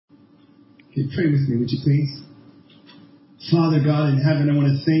Okay, pray with me, would you please? Father God in heaven, I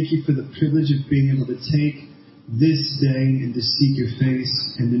want to thank you for the privilege of being able to take this day and to seek your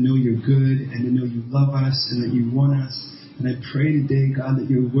face and to know you're good and to know you love us and that you want us. And I pray today, God, that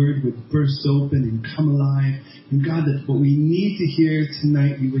your word would burst open and come alive. And God, that what we need to hear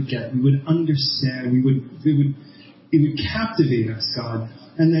tonight we would get. We would understand. It would captivate us, God.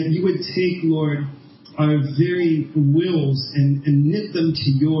 And that you would take, Lord, our very wills and knit them to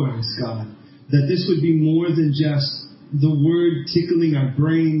yours, God. That this would be more than just the word tickling our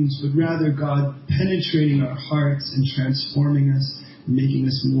brains, but rather, God, penetrating our hearts and transforming us and making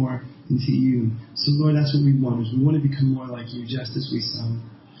us more into you. So, Lord, that's what we want. Is we want to become more like you, just as we sound.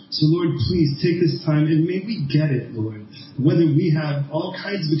 So, Lord, please take this time and may we get it, Lord. Whether we have all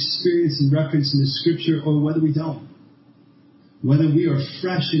kinds of experience and reference in the Scripture or whether we don't. Whether we are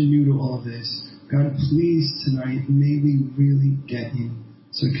fresh and new to all of this. God, please tonight, may we really get you.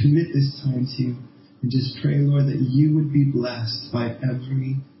 So commit this time to you and just pray, Lord, that you would be blessed by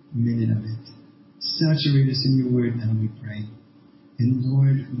every minute of it. Saturate us in your word now, we pray. And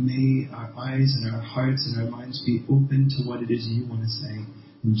Lord, may our eyes and our hearts and our minds be open to what it is you want to say.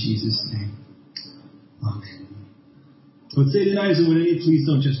 In Jesus' name. Amen. What I'd say tonight is that please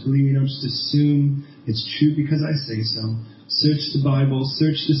don't just believe me, don't just assume it's true because I say so. Search the Bible,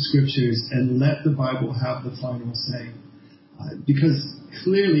 search the Scriptures, and let the Bible have the final say. Because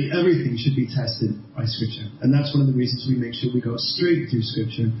clearly everything should be tested by Scripture. And that's one of the reasons we make sure we go straight through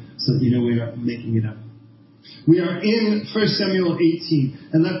Scripture so that you know we're not making it up. We are in 1 Samuel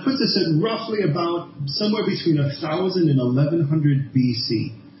 18, and that puts us at roughly about somewhere between 1000 and 1100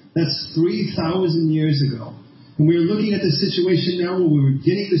 BC. That's 3,000 years ago. And we're looking at the situation now where we're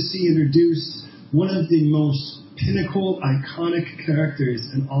beginning to see introduced one of the most pinnacle, iconic characters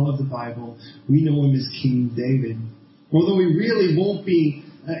in all of the Bible. We know him as King David. Although we really won't be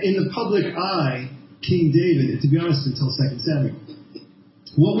in the public eye King David, to be honest, until 2 Samuel.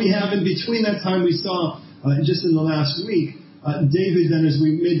 What we have in between that time, we saw just in the last week, David then, as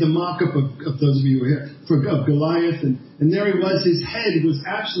we made the mock-up of those of you who were here, of Goliath, and there he was, his head was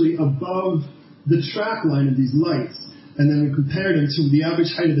actually above the track line of these lights. And then we compared him to the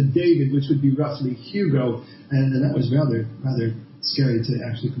average height of a David, which would be roughly Hugo, and that was rather scary to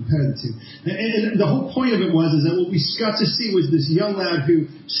actually compare the two. And the whole point of it was is that what we got to see was this young lad who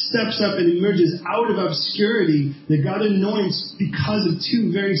steps up and emerges out of obscurity that God anoints because of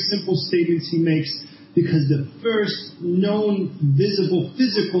two very simple statements he makes. Because the first known, visible,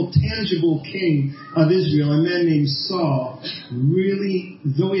 physical, tangible king of Israel, a man named Saul, really,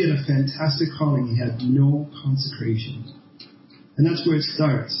 though he had a fantastic calling, he had no consecration. And that's where it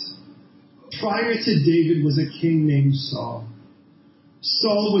starts. Prior to David was a king named Saul.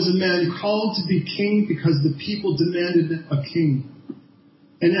 Saul was a man called to be king because the people demanded a king.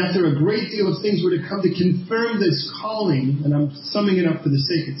 And after a great deal of things were to come to confirm this calling, and I'm summing it up for the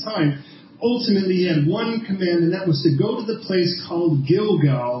sake of time, ultimately he had one command, and that was to go to the place called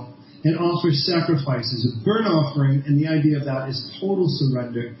Gilgal and offer sacrifices, a burnt offering, and the idea of that is total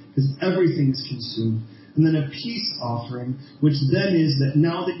surrender, because everything is consumed. And then a peace offering, which then is that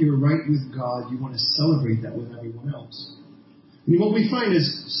now that you're right with God, you want to celebrate that with everyone else. And what we find is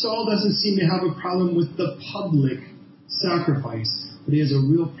Saul doesn't seem to have a problem with the public sacrifice, but he has a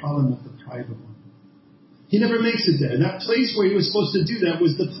real problem with the private one. He never makes it there. That place where he was supposed to do that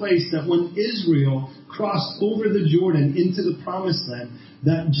was the place that when Israel crossed over the Jordan into the Promised Land,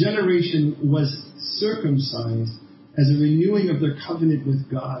 that generation was circumcised as a renewing of their covenant with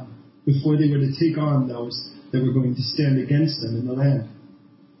God before they were to take on those that were going to stand against them in the land.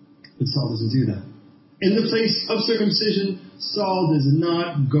 But Saul doesn't do that. In the place of circumcision, Saul does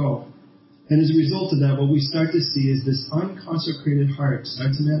not go. And as a result of that, what we start to see is this unconsecrated heart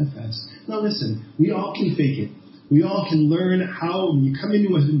start to manifest. Now listen, we all can fake it. We all can learn how, when you come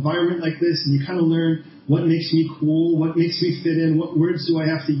into an environment like this and you kind of learn what makes me cool, what makes me fit in, what words do I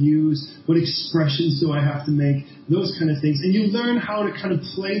have to use, what expressions do I have to make, those kind of things. And you learn how to kind of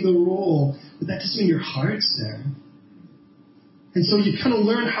play the role, but that doesn't mean your heart's there. And so you kind of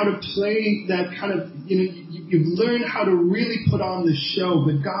learn how to play that kind of, you've learned how to really put on the show.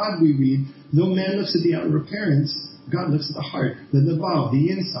 But God, we read, though man looks at the outer appearance, God looks at the heart, the navav,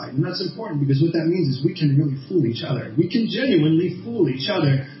 the inside. And that's important because what that means is we can really fool each other. We can genuinely fool each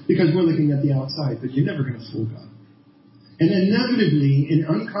other because we're looking at the outside, but you're never going to fool God. And inevitably,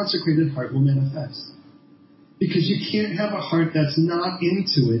 an unconsecrated heart will manifest. Because you can't have a heart that's not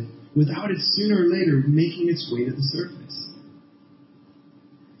into it without it sooner or later making its way to the surface.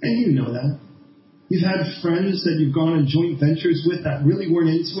 And you know that. You've had friends that you've gone on joint ventures with that really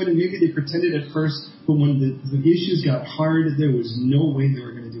weren't into it, and maybe they pretended at first, but when the issues got hard, there was no way they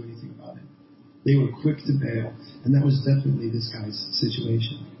were going to do anything about it. They were quick to bail. And that was definitely this guy's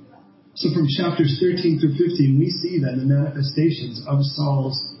situation. So from chapters 13 through 15, we see then the manifestations of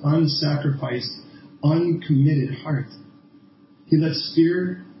Saul's unsacrificed, uncommitted heart. He lets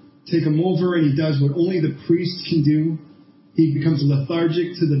fear take him over, and he does what only the priest can do. He becomes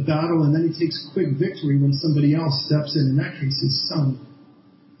lethargic to the battle, and then he takes quick victory when somebody else steps in that case, his son.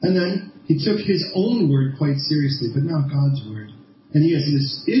 And then he took his own word quite seriously, but not God's word. And he has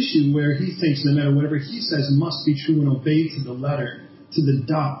this issue where he thinks no matter whatever he says must be true and obeyed to the letter, to the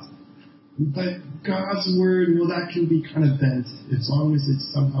dot. But God's word, well, that can be kind of bent as long as it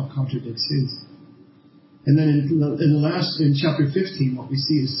somehow contradicts his. And then in chapter 15, what we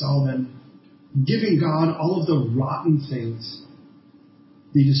see is Saul then giving God all of the rotten things.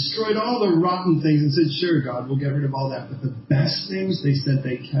 He destroyed all the rotten things and said, sure, God, we'll get rid of all that. But the best things, they said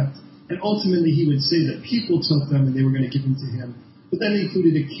they kept. And ultimately, he would say that people took them and they were going to give them to him. But that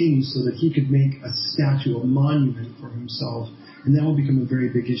included a king so that he could make a statue, a monument for himself. And that will become a very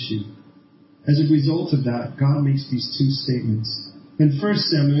big issue. As a result of that, God makes these two statements. In 1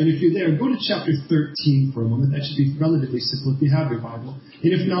 Samuel, and if you're there, go to chapter 13 for a moment. That should be relatively simple if you have your Bible.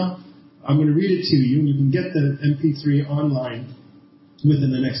 And if not, I'm going to read it to you, and you can get the MP3 online within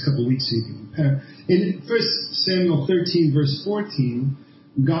the next couple of weeks so you can compare. In 1 Samuel 13, verse 14,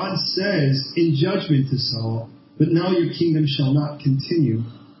 God says in judgment to Saul, "But now your kingdom shall not continue.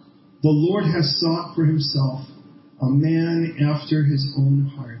 The Lord has sought for himself a man after his own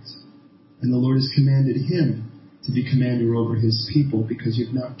heart. And the Lord has commanded him to be commander over his people because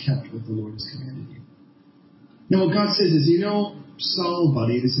you've not kept what the Lord has commanded you." Now what God says is, Saul,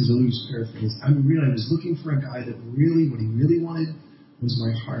 buddy, this is a loose paraphrase, I was looking for a guy that really, what he really wanted was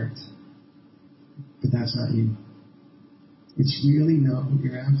my heart. But that's not you. It's really not what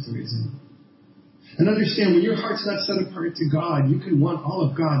you're after, is it? And understand, when your heart's not set apart to God, you can want all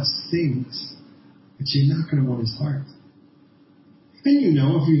of God's things, but you're not going to want his heart. And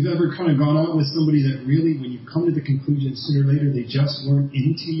if you've ever kind of gone out with somebody that really, when you come to the conclusion sooner or later, they just weren't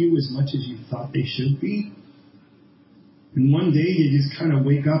into you as much as you thought they should be. And one day you just kind of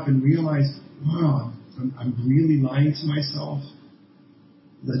wake up and realize, wow, I'm really lying to myself.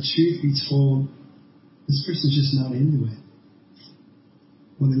 The truth be told, this person's just not into it.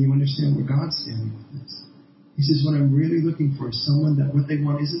 Well, then you understand where God's standing with this. He says, what I'm really looking for is someone that what they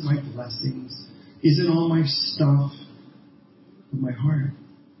want isn't my blessings, isn't all my stuff, but my heart.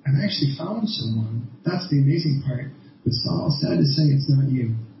 I've actually found someone. That's the amazing part. But Saul, sad to say, it's not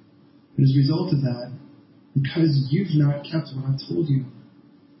you. But as a result of that, because you've not kept what I've told you,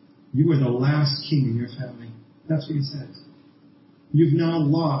 you are the last king in your family. That's what he says. You've now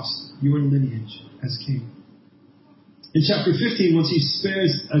lost your lineage as king. In chapter 15, once he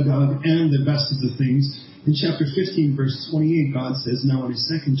spares Agag and the best of the things, in chapter 15, verse 28, God says, now in his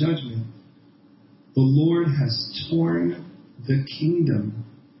second judgment, the Lord has torn the kingdom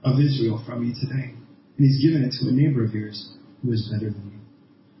of Israel from you today, and he's given it to a neighbor of yours who is better than you.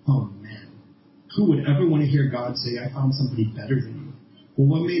 Oh man, who would ever want to hear God say, I found somebody better than you?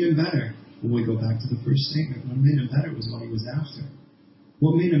 Well, what made him better? Well, we go back to the first statement. What made him better was what he was after.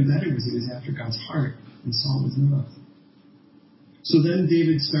 What made him better was he was after God's heart, and Saul was not. So then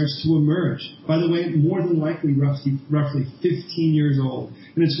David starts to emerge. By the way, more than likely roughly 15 years old.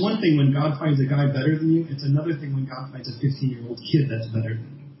 And it's one thing when God finds a guy better than you. It's another thing when God finds a 15-year-old kid that's better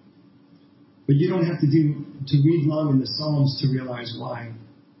than you. But you don't have to read long in the Psalms to realize why.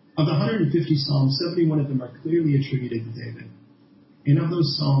 Of the 150 Psalms, 71 of them are clearly attributed to David. And of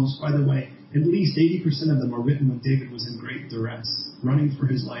those Psalms, by the way, at least 80% of them are written when David was in great duress, running for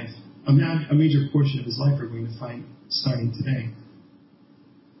his life. A major portion of his life we're going to find starting today.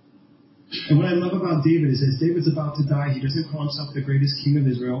 And what I love about David is as David's about to die, he doesn't call himself the greatest king of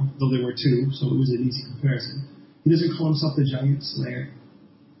Israel, though there were two, so it was an easy comparison. He doesn't call himself the giant slayer.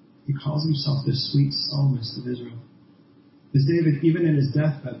 He calls himself the sweet psalmist of Israel. As David, even in his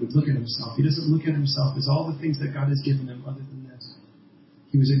deathbed, would look at himself. He doesn't look at himself as all the things that God has given him other than this.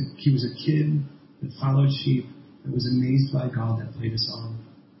 He was a kid that followed sheep, that was amazed by God, that played a song.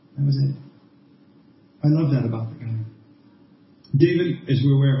 That was it. I love that about the guy. David, as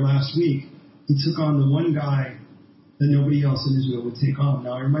we were aware of last week, he took on the one guy that nobody else in Israel would take on.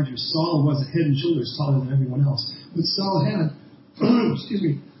 Now, I remind you, Saul was a head and shoulders taller than everyone else. What Saul had,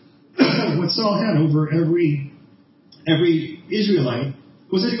 what Saul had over every Israelite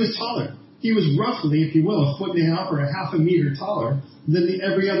was that he was taller. He was roughly, if you will, 1.5 feet or a half a meter taller than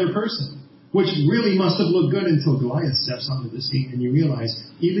every other person, which really must have looked good until Goliath steps onto the scene and you realize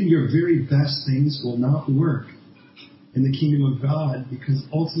even your very best things will not work in the kingdom of God, because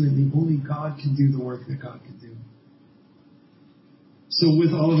ultimately only God can do the work that God can do. So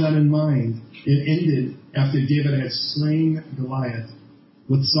with all of that in mind, it ended after David had slain Goliath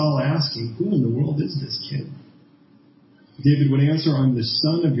with Saul asking, who in the world is this kid? David would answer, I'm the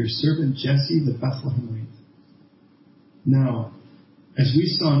son of your servant Jesse the Bethlehemite. Now, as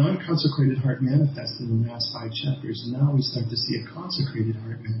we saw an unconsecrated heart manifest in the last 5 chapters, now we start to see a consecrated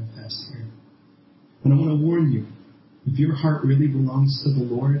heart manifest here. And I want to warn you, if your heart really belongs to the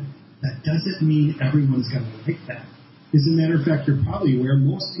Lord, that doesn't mean everyone's going to like that. As a matter of fact, you're probably aware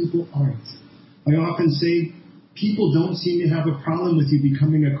most people aren't. I often say, people don't seem to have a problem with you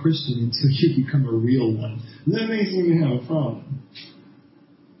becoming a Christian until you become a real one. And then they seem to have a problem.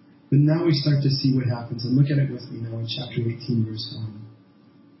 But now we start to see what happens. And look at it with me now in chapter 18, verse 1.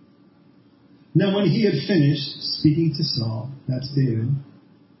 Now when he had finished speaking to Saul, that's David,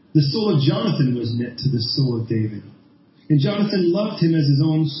 the soul of Jonathan was knit to the soul of David. And Jonathan loved him as his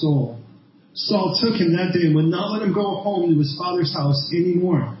own soul. Saul took him that day and would not let him go home to his father's house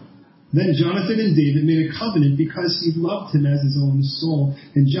anymore. Then Jonathan and David made a covenant because he loved him as his own soul.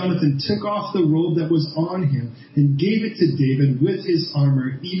 And Jonathan took off the robe that was on him and gave it to David with his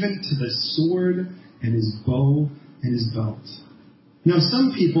armor, even to the sword and his bow and his belt. Now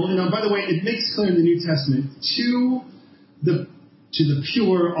some people, and by the way, it makes clear in the New Testament, to the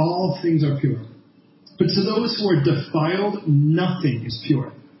pure, all things are pure. But to those who are defiled, nothing is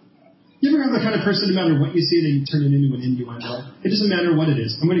pure. You ever have the kind of person, no matter what you see, they turn it into an innuendo? It doesn't matter what it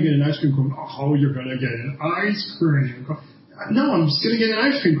is. I'm going to get an ice cream cone. Oh, you're going to get an ice cream cone. No, I'm just going to get an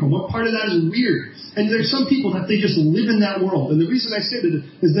ice cream cone. What part of that is weird? And there's some people that they just live in that world. And the reason I say that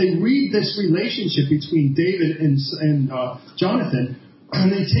is they read this relationship between David and Jonathan,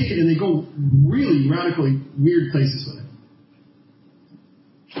 and they take it and they go really radically weird places with it.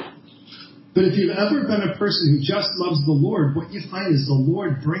 But if you've ever been a person who just loves the Lord, what you find is the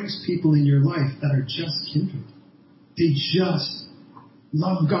Lord brings people in your life that are just kindred. They just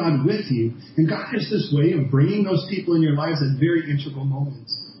love God with you. And God has this way of bringing those people in your lives at very integral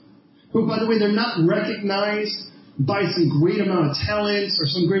moments. But by the way, they're not recognized by some great amount of talents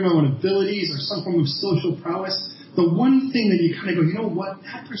or some great amount of abilities or some form of social prowess. The one thing that you kind of go, you know what?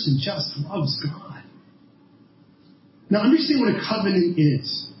 That person just loves God. Now understand what a covenant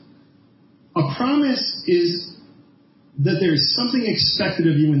is. A promise is that there's something expected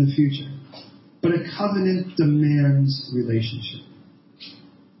of you in the future. But a covenant demands relationship.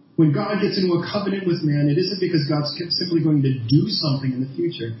 When God gets into a covenant with man, it isn't because God's simply going to do something in the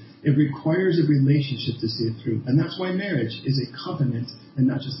future. It requires a relationship to see it through. And that's why marriage is a covenant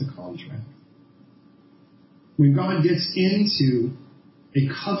and not just a contract. When God gets into a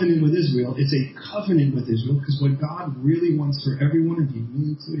covenant with Israel, it's a covenant with Israel because what God really wants for every one of you,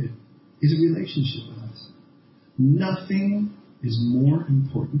 me included, is a relationship with us. Nothing is more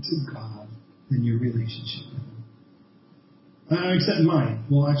important to God than your relationship with Him. Except mine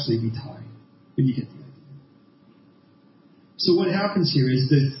will actually be tied. But you get the idea. So what happens here is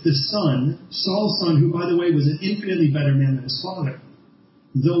that the son, Saul's son, who by the way was an infinitely better man than his father,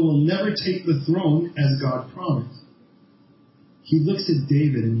 though will never take the throne as God promised, he looks at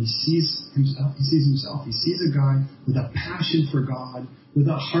David and he sees himself. He sees a guy with a passion for God, with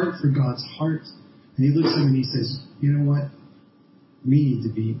a heart for God's heart. And he looks at him and he says, you know what? We need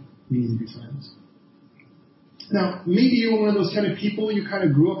to be friends. Now, maybe you're one of those kind of people, you kind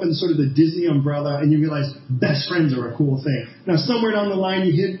of grew up in sort of the Disney umbrella and you realize best friends are a cool thing. Now, somewhere down the line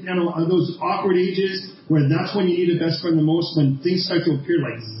you hit those awkward ages where that's when you need a best friend the most, when things start to appear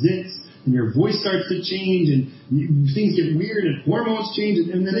like zits and your voice starts to change and things get weird and hormones change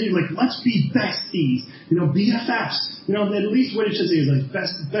and then you're like, let's be besties, BFFs. At least what it should say is like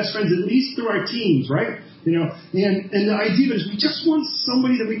best friends, at least through our teens, right? And the idea is we just want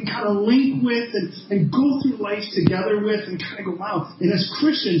somebody that we can kind of link with and go through life together with and kind of go, wow. And as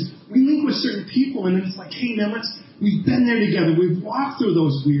Christians, we link with certain people and then it's like, hey man, we've been there together. We've walked through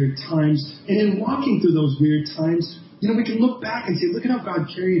those weird times. And in walking through those weird times, we can look back and say, look at how God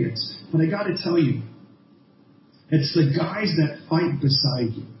carried us. But I got to tell you, it's the guys that fight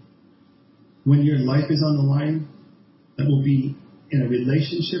beside you when your life is on the line that will be in a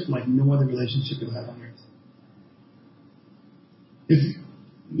relationship like no other relationship you'll have on earth. If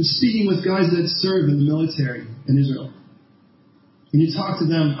speaking with guys that serve in the military in Israel, when you talk to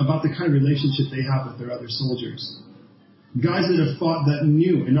them about the kind of relationship they have with their other soldiers, guys that have fought that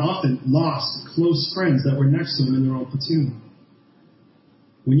knew and often lost close friends that were next to them in their own platoon.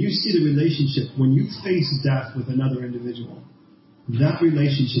 When you see the relationship, when you face death with another individual, that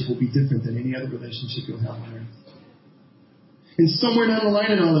relationship will be different than any other relationship you'll have on earth. And somewhere down the line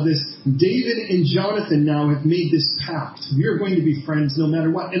in all of this, David and Jonathan now have made this pact. We are going to be friends no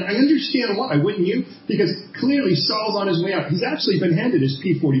matter what. And I understand why, wouldn't you? Because clearly Saul's on his way out. He's actually been handed his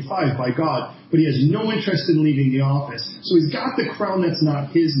P45 by God, but he has no interest in leaving the office. So he's got the crown that's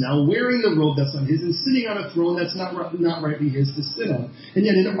not his now, wearing the robe that's not his, and sitting on a throne that's not rightly his to sit on. And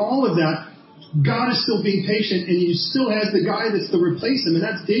yet in all of that, God is still being patient, and he still has the guy that's to replace him, and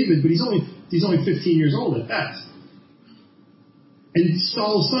that's David, but he's only 15 years old at best. And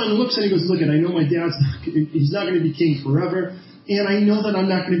Saul's son looks and he goes, look, I know my dad's he's not going to be king forever. And I know that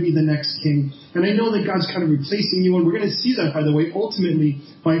I'm not going to be the next king. And I know that God's kind of replacing you. And we're going to see that, by the way, ultimately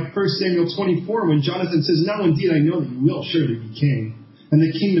by 1 Samuel 24, when Jonathan says, now indeed I know that you will surely be king. And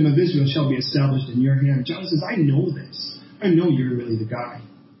the kingdom of Israel shall be established in your hand. Jonathan says, I know this. I know you're really the guy.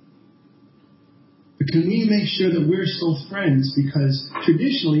 But can we make sure that we're still friends? Because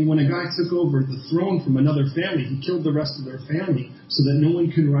traditionally, when a guy took over the throne from another family, he killed the rest of their family so that no one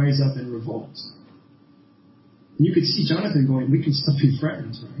could rise up and revolt. And you could see Jonathan going, we can still be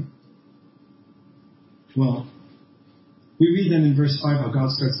friends, right? Well, we read then in verse 5 how God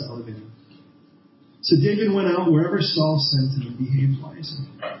starts to elevate him. So David went out wherever Saul sent him and behaved wisely.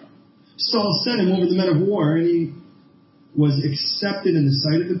 Saul sent him over the men of war, and he was accepted in the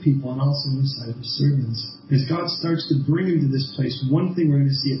sight of the people and also in the sight of the servants. As God starts to bring him to this place, one thing we're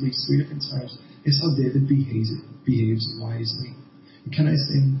going to see at least 3 different times is how David behaves wisely. And can I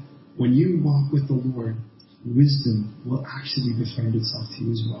say, when you walk with the Lord, wisdom will actually befriend itself to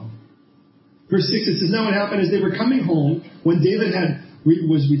you as well. Verse 6, it says, now it happened as they were coming home, when David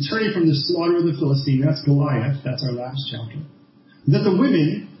was returning from the slaughter of the Philistine, that's Goliath, that's our last chapter, that the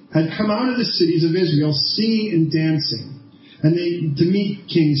women had come out of the cities of Israel singing and dancing. And they to meet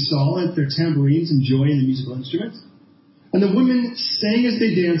King Saul at their tambourines and joy and the musical instruments. And the women sang as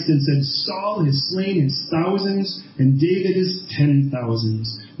they danced and said, Saul has slain his thousands and David his 10,000s.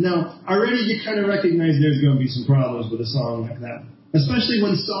 Now, already you kind of recognize there's going to be some problems with a song like that. Especially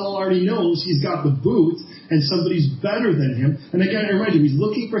when Saul already knows he's got the boot and somebody's better than him. And again, I remind you, he's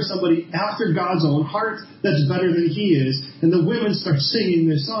looking for somebody after God's own heart that's better than he is. And the women start singing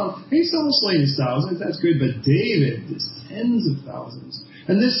this song. Hey, Saul slain his thousands, that's good, but David is tens of thousands.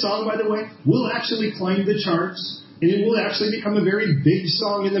 And this song, by the way, will actually climb the charts. And it will actually become a very big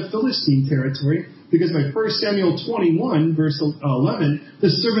song in the Philistine territory. Because by 1 Samuel 21, verse 11,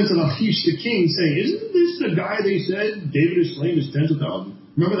 the servants of Achish the king say, isn't this the guy they said David has slain his tens of thousands?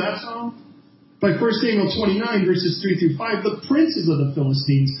 Remember that song? By 1 Samuel 29, verses 3 through 5, the princes of the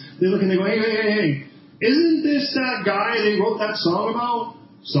Philistines, they look and they go, hey, isn't this that guy they wrote that song about?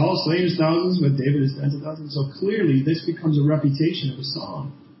 Saul slain his thousands, but David his tens of thousands. So clearly, this becomes a reputation of a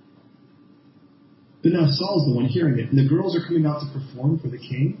song. But now Saul's the one hearing it, and the girls are coming out to perform for the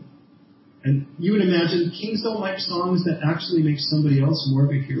king. And you would imagine kings don't like songs that actually make somebody else more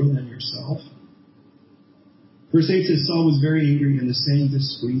of a hero than yourself. Verse 8 says, Saul was very angry and the saying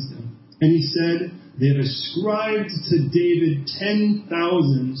displeased him. And he said, they have ascribed to David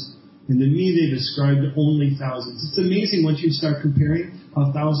 10,000s, and to me they've ascribed only thousands. It's amazing once you start comparing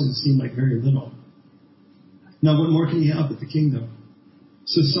how thousands seem like very little. Now what more can you have with the kingdom?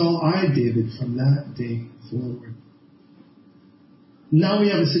 So Saul eyed David from that day forward. Now we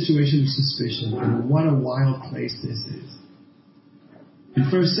have a situation of suspicion, and what a wild place this is. In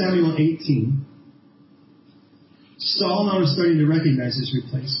 1 Samuel 18, Saul now is starting to recognize his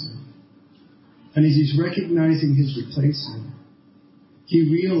replacement. And as he's recognizing his replacement, he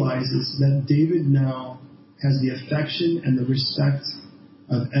realizes that David now has the affection and the respect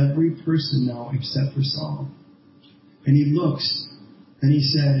of every person now except for Saul. And he looks and he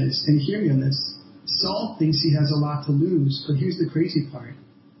says, and hear me on this, Saul thinks he has a lot to lose, but here's the crazy part.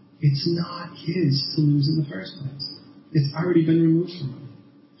 It's not his to lose in the first place. It's already been removed from him.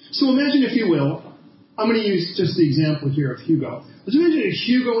 So imagine, if you will, I'm going to use just the example here of Hugo. Let's imagine if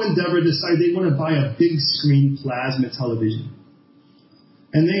Hugo and Deborah decide they want to buy a big screen plasma television.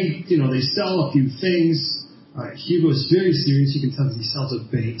 And they sell a few things. Hugo is very serious. You can tell because he sells a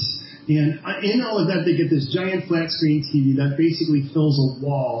base. And in all of that, they get this giant flat screen TV that basically fills a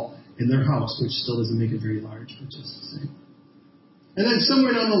wall in their house, which still doesn't make it very large, but just the same. And then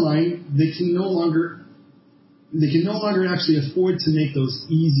somewhere down the line, they can no longer actually afford to make those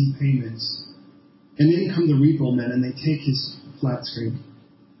easy payments. And then come the repo men and they take his flat screen.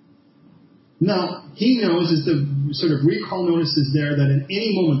 Now, he knows as the sort of recall notice is there that at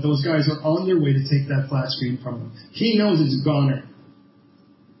any moment those guys are on their way to take that flat screen from him. He knows it's a goner.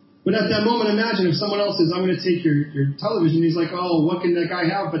 But at that moment, imagine if someone else says, I'm going to take your television. He's like, oh, what can that guy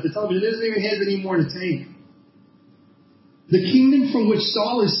have? But the television isn't even his anymore to take. The kingdom from which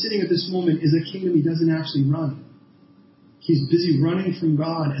Saul is sitting at this moment is a kingdom he doesn't actually run. He He's busy running from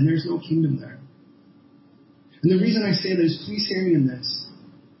God, and there's no kingdom there. And the reason I say that is, please hear me in this.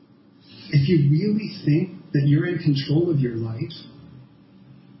 If you really think that you're in control of your life,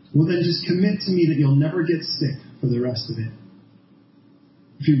 well then just commit to me that you'll never get sick for the rest of it.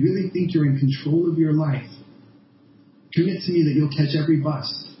 If you really think you're in control of your life, commit to me that you'll catch every bus.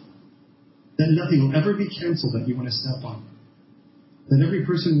 That nothing will ever be canceled that you want to step on. That every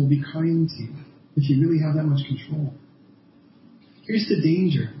person will be kind to you if you really have that much control. Here's the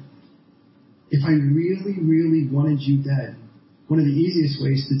danger. If I really, really wanted you dead, one of the easiest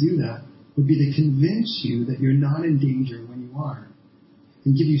ways to do that would be to convince you that you're not in danger when you are,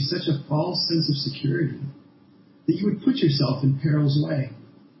 and give you such a false sense of security that you would put yourself in peril's way,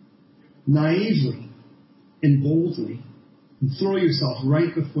 naively and boldly, and throw yourself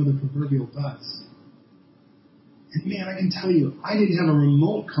right before the proverbial bus. And man, I can tell you, I didn't have a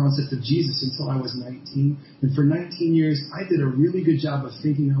remote concept of Jesus until I was 19. And for 19 years, I did a really good job of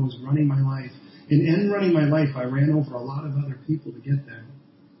thinking I was running my life. And in running my life, I ran over a lot of other people to get there.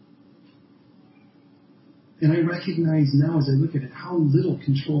 And I recognize now as I look at it how little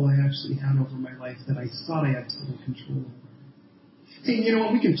control I actually had over my life that I thought I had total control over. Hey, you know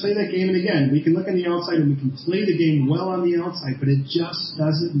what? We can play that game, and again, we can look on the outside and we can play the game well on the outside, but it just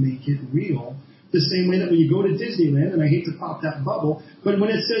doesn't make it real. The same way that when you go to Disneyland, and I hate to pop that bubble, but when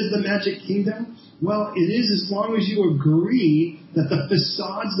it says the Magic Kingdom, well, it is as long as you agree that the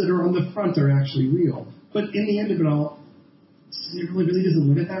facades that are on the front are actually real. But in the end of it all, it really doesn't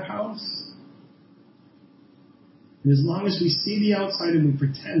live at that house. And as long as we see the outside and we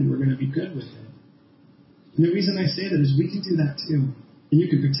pretend, we're going to be good with it. And the reason I say that is we can do that too. And you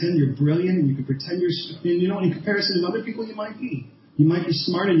can pretend you're brilliant, and you can pretend you're, and you know, in comparison to other people, you might be. You might be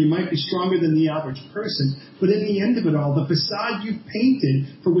smart and you might be stronger than the average person. But in the end of it all, the facade you've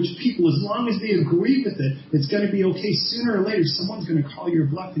painted for which people, as long as they agree with it, it's going to be okay. Sooner or later, someone's going to call your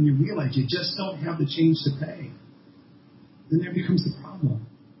bluff and you realize you just don't have the change to pay. Then there becomes the problem.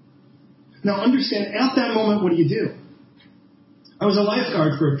 Now understand, at that moment, what do? I was a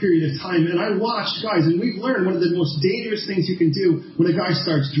lifeguard for a period of time, and I watched guys, and we've learned one of the most dangerous things you can do when a guy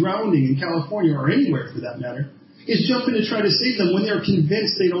starts drowning in California, or anywhere for that matter, is jump in to try to save them when they're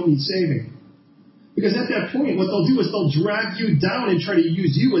convinced they don't need saving. Because at that point, what they'll do is they'll drag you down and try to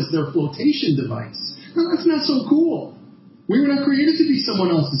use you as their flotation device. Now, that's not so cool. We were not created to be someone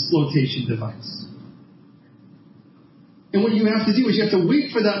else's flotation device. And what you have to do is you have to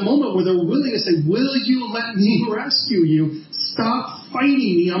wait for that moment where they're willing to say, will you let me rescue you? Stop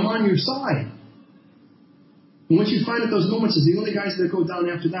fighting me. I'm on your side. And what you find at those moments is the only guys that go down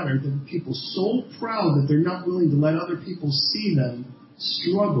after that are the people so proud that they're not willing to let other people see them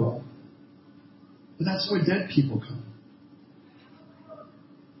struggle. But that's where dead people come.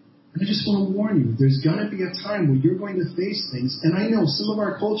 And I just want to warn you, there's going to be a time where you're going to face things. And I know some of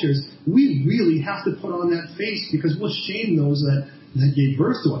our cultures, we really have to put on that face because we'll shame those that gave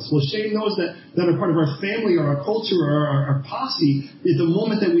birth to us. We'll shame those that are part of our family or our culture or our posse. At the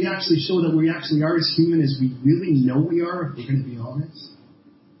moment that we actually show that we actually are as human as we really know we are, if we're going to be honest.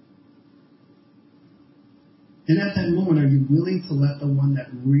 And at that moment, are you willing to let the one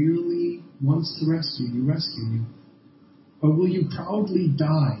that really wants to rescue you? Or will you proudly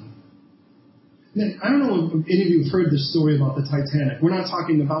die? Now, I don't know if any of you have heard this story about the Titanic. We're not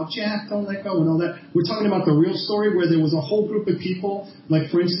talking about Jack, don't let go, and all that. We're talking about the real story where there was a whole group of people,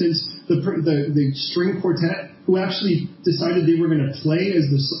 like, for instance, the string quartet, who actually decided they were going to play as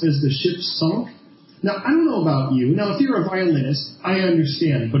the ship sunk. Now, I don't know about you. Now, if you're a violinist, I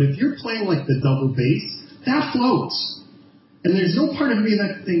understand. But if you're playing like the double bass, that floats. And there's no part of me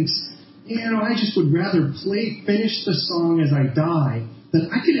that thinks, I just would rather finish the song as I die than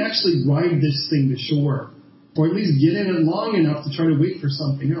I could actually ride this thing to shore. Or at least get in it long enough to try to wait for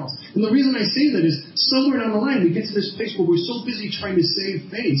something else. And the reason I say that is somewhere down the line we get to this place where we're so busy trying to save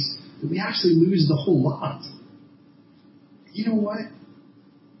face that we actually lose the whole lot. You know what?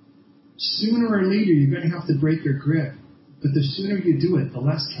 Sooner or later you're going to have to break your grip. But the sooner you do it, the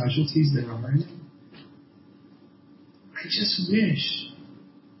less casualties there are in it. I just wish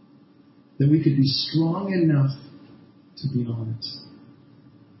that we could be strong enough to be honest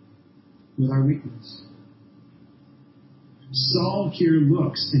with our weakness. Saul here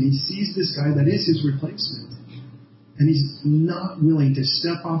looks and he sees this guy that is his replacement. And he's not willing to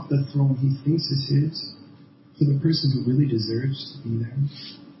step off the throne he thinks is his for the person who really deserves to be there.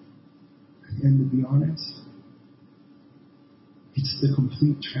 And to be honest, it's the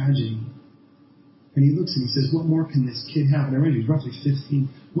complete tragedy. And he looks and he says, what more can this kid have? And I remember he was roughly 15.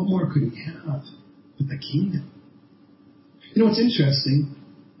 What more could he have but the kingdom? You know what's interesting?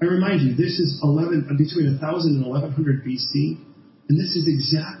 I remind you, this is between 1000 and 1100 BC, and this is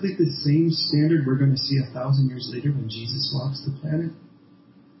exactly the same standard we're going to see 1,000 years later when Jesus walks the planet.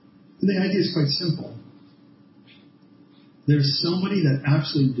 And the idea is quite simple. There's somebody that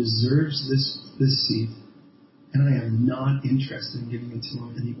absolutely deserves this seat, and I am not interested in giving it to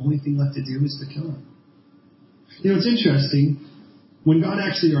him, and the only thing left to do is to kill him. You know, it's interesting. When God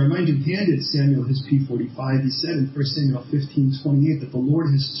actually, I remind you, handed Samuel his P45, he said in 1 Samuel 15:28 that the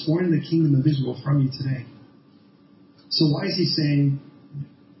Lord has torn the kingdom of Israel from you today. So why is he saying,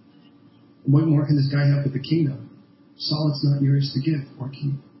 what more can this guy have with the kingdom? Saul, it's not yours to give or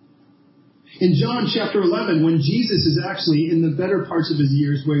keep. In John chapter 11, when Jesus is actually in the better parts of his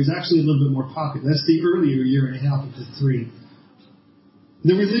years, where he's actually a little bit more popular, that's the earlier year and a half of the 3,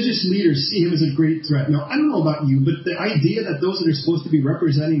 the religious leaders see him as a great threat. Now, I don't know about you, but the idea that those that are supposed to be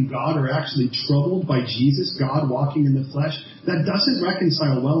representing God are actually troubled by Jesus, God walking in the flesh, that doesn't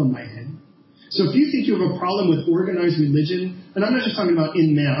reconcile well in my head. So if you think you have a problem with organized religion, and I'm not just talking about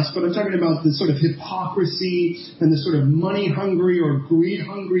in mass, but I'm talking about the sort of hypocrisy and the sort of money-hungry or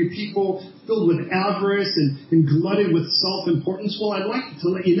greed-hungry people filled with avarice and glutted with self-importance, well, I'd like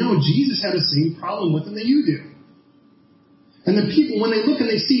to let you know Jesus had the same problem with them that you do. And the people, when they look and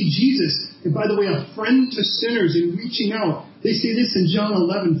they see Jesus, and by the way, a friend to sinners and reaching out, they say this in John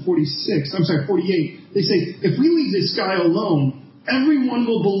 48. They say, if we leave this guy alone, everyone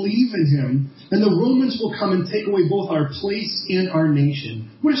will believe in him, and the Romans will come and take away both our place and our nation.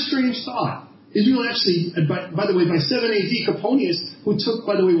 What a strange thought. Israel actually, by the way, by 7 AD, Coponius, who took,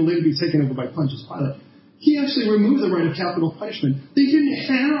 by the way, will later be taken over by Pontius Pilate, he actually removed the right of capital punishment. They didn't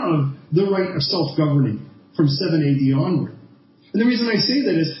have the right of self-governing from 7 AD onward. And the reason I say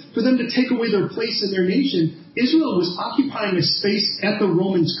that is for them to take away their place in their nation, Israel was occupying a space at the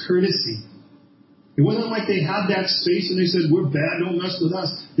Romans' courtesy. It wasn't like they had that space and they said, we're bad, don't mess with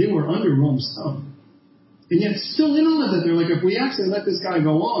us. They were under Rome's thumb. And yet still in all of it, they're like, if we actually let this guy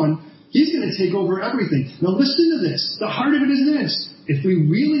go on, he's going to take over everything. Now listen to this. The heart of it is this. If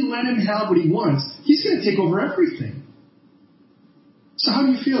we really let him have what he wants, he's going to take over everything. So how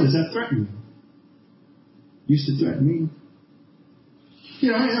do you feel? Does that threaten you? Used to threaten me. You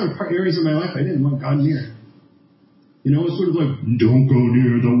know, I have areas of my life I didn't want God near. You know, it's sort of like, don't go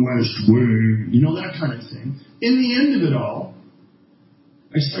near the west wing. You know, that kind of thing. In the end of it all,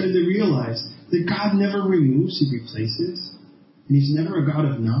 I started to realize that God never removes, he replaces. And he's never a God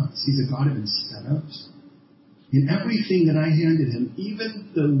of nots, he's a God of instead-ofs. And everything that I handed him, even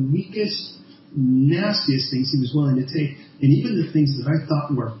the weakest, nastiest things he was willing to take, and even the things that I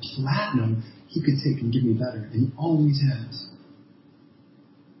thought were platinum, he could take and give me better. And he always has.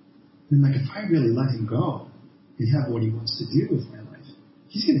 And like, if I really let him go and have what he wants to do with my life,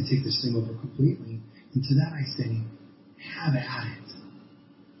 he's going to take this thing over completely. And to that I say, have at it.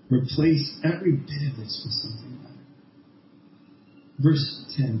 Replace every bit of this with something better.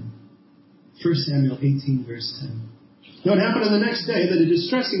 Verse 10. 1 Samuel 18, verse 10. Now it happened on the next day that a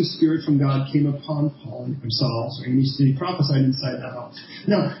distressing spirit from God came upon Saul, and he prophesied inside the house.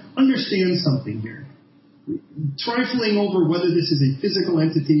 Now, understand something here. Trifling over whether this is a physical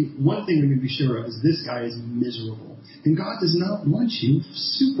entity, one thing we can be sure of is this guy is miserable. And God does not want you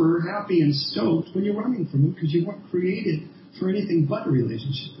super happy and stoked when you're running from him because you weren't created for anything but a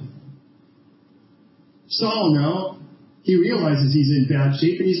relationship with him. Saul now, he realizes he's in bad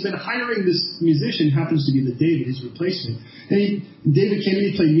shape and he's been hiring this musician, happens to be the David, his replacement. And David came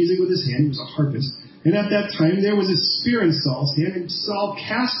and he played music with his hand, he was a harpist. And at that time, there was a spear in Saul's hand, and Saul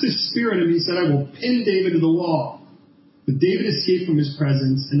cast a spear at him. He said, I will pin David to the wall. But David escaped from his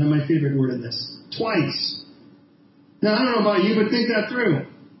presence, and then my favorite word in this, twice. Now, I don't know about you, but think that through.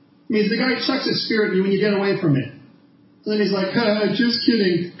 I mean, the guy chucks a spear at you when you get away from it. And then he's like, just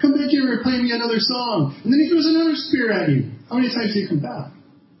kidding. Come back here and play me another song. And then he throws another spear at you. How many times do you come back?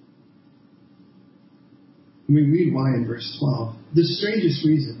 And we read why in verse 12. The strangest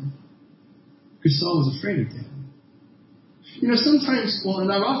reason. Because Saul was afraid of David. You know, sometimes, well,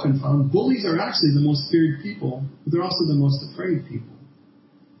 and I've often found, bullies are actually the most feared people, but they're also the most afraid people.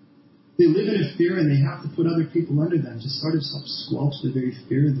 They live in a fear and they have to put other people under them to sort of squelch the very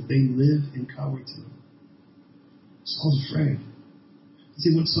fear that they live and cower to. Saul's afraid.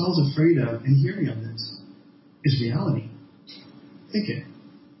 See, what Saul's afraid of, and hearing of this, is reality. Think it.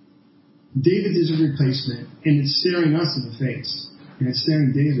 David is a replacement, and it's staring us in the face. And it's staring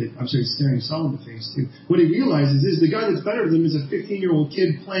staring Saul in the face too. What he realizes is the guy that's better than him is a 15-year-old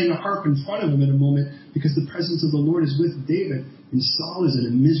kid playing a harp in front of him at a moment because the presence of the Lord is with David, and Saul is in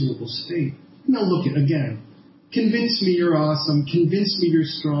a miserable state. Now look at again. Convince me you're awesome. Convince me you're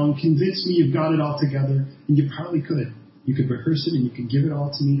strong. Convince me you've got it all together. And you probably could. You could rehearse it and you could give it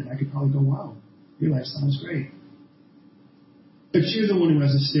all to me, and I could probably go, wow, your life sounds great. But you're the one who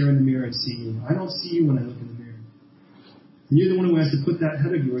has to stare in the mirror and see you. I don't see you when I look in the mirror. And you're the one who has to put that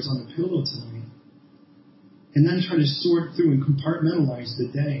head of yours on the pillow tonight. And then try to sort through and compartmentalize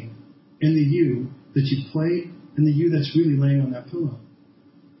the day and the you that you played and the you that's really laying on that pillow.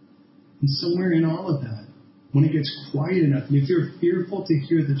 And somewhere in all of that, when it gets quiet enough, and if you're fearful to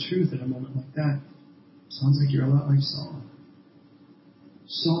hear the truth at a moment like that, sounds like you're a lot like Saul.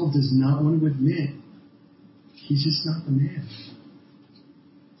 Saul does not want to admit he's just not the man.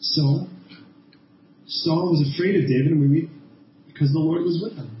 So, Saul was afraid of David, and we read, because the Lord was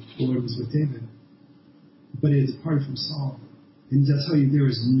with him. The Lord was with David. But he had departed from Saul. And I'll tell you, there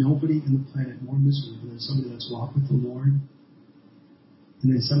is nobody in the planet more miserable than somebody that's walked with the Lord, and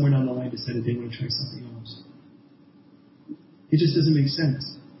then somewhere down the line decided they want to try something else. It just doesn't make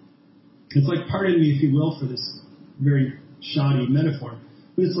sense. It's like, pardon me if you will for this very shoddy metaphor,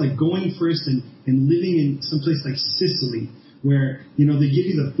 but it's like going first and living in someplace like Sicily, where, they give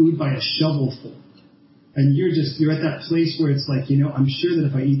you the food by a shovelful. And you're at that place where it's like, I'm sure that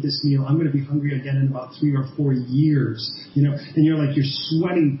if I eat this meal, I'm going to be hungry again in about 3 or 4 years, and you're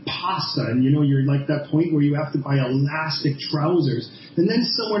sweating pasta, and you're like that point where you have to buy elastic trousers. And then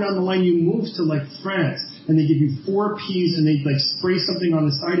somewhere down the line you move to like France, and they give you 4 peas, and they spray something on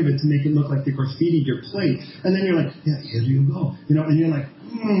the side of it to make it look like they graffitied your plate. And then you're like, yeah, here you go, and you're like,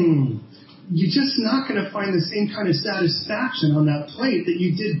 you're just not going to find the same kind of satisfaction on that plate that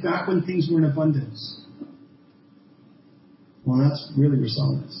you did back when things were in abundance. Well, that's really where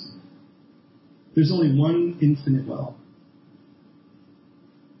Saul is. There's only one infinite well.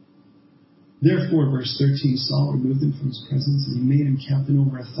 Therefore, verse 13, Saul removed him from his presence, and he made him captain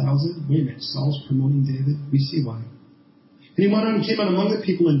over 1,000. Wait a minute, Saul's promoting David? We see why. And he went on and came out among the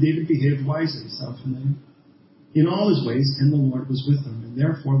people, and David behaved wisely. Sound familiar? In all his ways, and the Lord was with him. And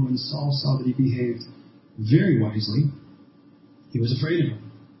therefore, when Saul saw that he behaved very wisely, he was afraid of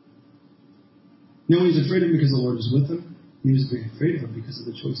him. No, he was afraid of him because the Lord was with him. He was afraid of him because of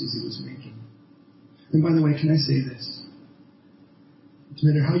the choices he was making. And by the way, can I say this?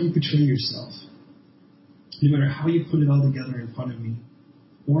 No matter how you portray yourself, no matter how you put it all together in front of me,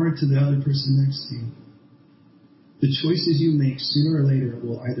 or to the other person next to you, the choices you make sooner or later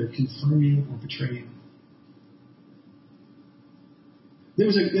will either confirm you or betray you. There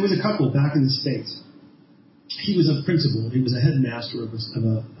was a couple back in the States. He was a principal. He was a headmaster of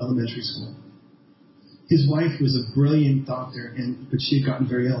an elementary school. His wife was a brilliant doctor, but she had gotten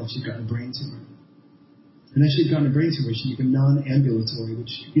very ill. She had gotten a brain tumor. And as she had gotten a brain tumor, she became non-ambulatory,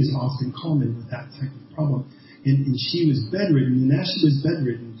 which is often common with that type of problem. And she was bedridden. And as she was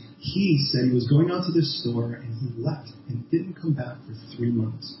bedridden, he said he was going out to the store, and he left and didn't come back for 3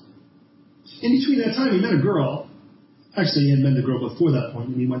 months. In between that time, he met a girl. Actually, he had met the girl before that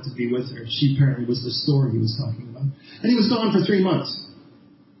point, and he went to be with her. She apparently was the store he was talking about. And he was gone for 3 months.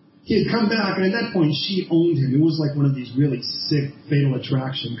 He had come back, and at that point, she owned him. It was like one of these really sick, fatal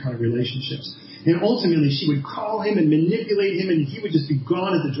attraction kind of relationships. And ultimately, she would call him and manipulate him, and he would just be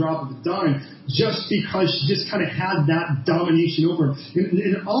gone at the drop of a dime, just because she just kind of had that domination over him.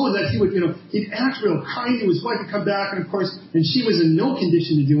 And all of that, he'd act real kind to his wife, he'd come back, and of course, and she was in no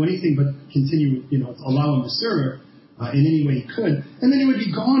condition to do anything but continue, allow him to serve her in any way he could. And then he would be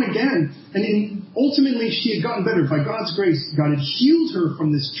gone again. And ultimately, she had gotten better. By God's grace, God had healed her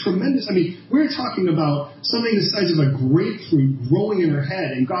from this tremendous... we're talking about something the size of a grapefruit growing in her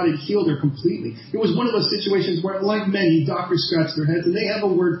head, and God had healed her completely. It was one of those situations where, like many, doctors scratch their heads, and they have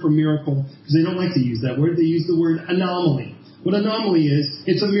a word for miracle, because they don't like to use that word. They use the word anomaly. What anomaly is,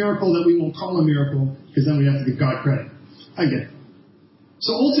 it's a miracle that we won't call a miracle, because then we have to give God credit. I get it.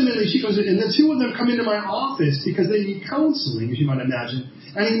 So ultimately, she goes, and the two of them come into my office because they need counseling, as you might imagine.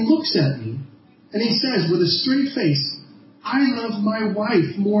 And he looks at me, and he says with a straight face, I love my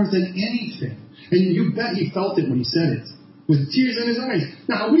wife more than anything. And you bet he felt it when he said it, with tears in his eyes.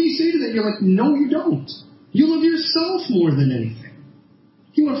 Now, what do you say to that? You're like, no, you don't. You love yourself more than anything.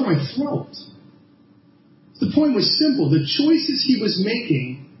 He went for my throat. The point was simple. The choices he was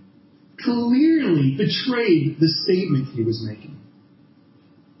making clearly betrayed the statement he was making.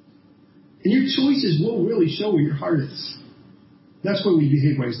 And your choices will really show where your heart is. That's where we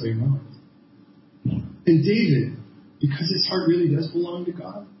behave wisely or not. And David, because his heart really does belong to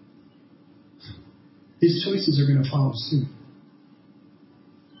God, his choices are going to follow suit.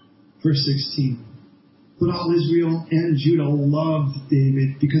 Verse 16. But all Israel and Judah loved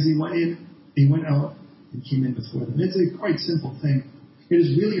David because he went out and came in before them. It's a quite simple thing. It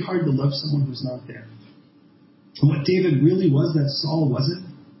is really hard to love someone who's not there. And what David really was that Saul wasn't,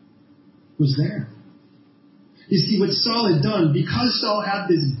 was there. You see, what Saul had done, because Saul had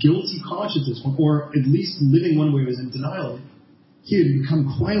this guilty consciousness, or at least living one way was in denial, he had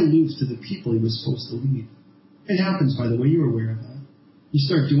become quite aloof to the people he was supposed to lead. It happens, by the way, you're aware of that. You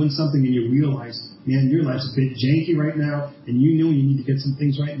start doing something and you realize, man, your life's a bit janky right now, and you know you need to get some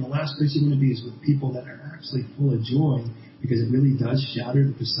things right, and the last place you want to be is with people that are actually full of joy, because it really does shatter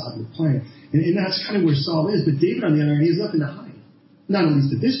the facade of the plan. And that's kind of where Saul is. But David, on the other hand, he has nothing to hide. Not at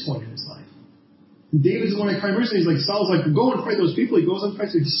least at this point in his life. And David's the one that kind of mercy. He's like, Saul's like, go and fight those people. He goes and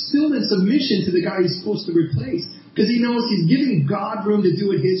fights. He's still in submission to the guy he's supposed to replace. Because he knows he's giving God room to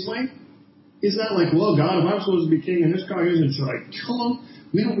do it his way. He's not like, well, God, if I'm supposed to be king and this guy isn't, should I kill him?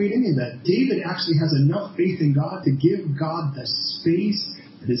 We don't read any of that. David actually has enough faith in God to give God the space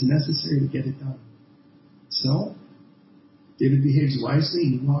that is necessary to get it done. So, David behaves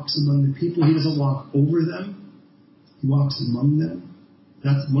wisely. He walks among the people. He doesn't walk over them. He walks among them.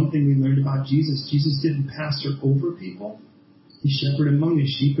 That's one thing we learned about Jesus. Jesus didn't pastor over people. He shepherded among his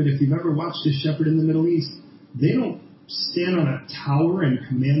sheep. But if you've ever watched a shepherd in the Middle East, they don't stand on a tower and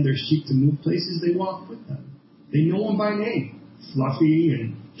command their sheep to move places. They walk with them. They know them by name. Fluffy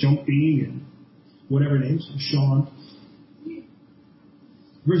and Jumpy and whatever names. Sean.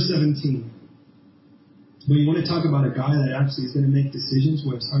 Verse 17. When you want to talk about a guy that actually is going to make decisions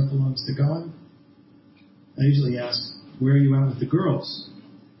where his heart belongs to God, I usually ask, where are you at with the girls?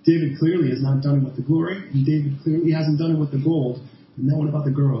 David clearly has not done it with the glory, and David clearly hasn't done it with the gold. And now what about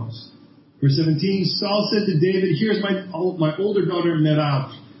the girls? Verse 17, Saul said to David, here's my older daughter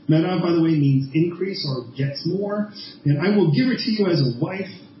Merab. Merab, by the way, means increase or gets more. And I will give her to you as a wife.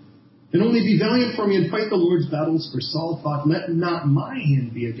 And only be valiant for me and fight the Lord's battles. For Saul thought, let not my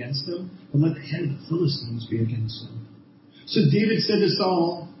hand be against them, but let the hand of the Philistines be against them. So David said to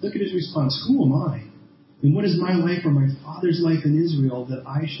Saul, look at his response, who am I? And what is my life or my father's life in Israel that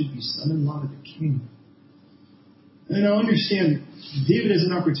I should be son-in-law to the king? And I understand David has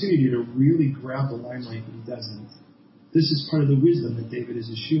an opportunity to really grab the limelight, but he doesn't. This is part of the wisdom that David is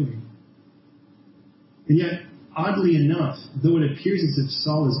eschewing. And yet, oddly enough, though it appears as if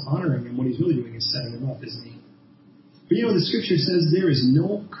Saul is honoring him, what he's really doing is setting him up, isn't he? But you know, the scripture says there is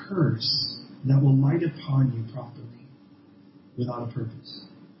no curse that will light upon you properly without a purpose.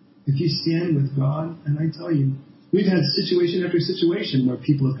 If you stand with God, and I tell you, we've had situation after situation where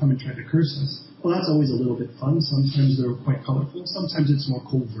people have come and tried to curse us. Well, that's always a little bit fun. Sometimes they're quite colorful. Sometimes it's more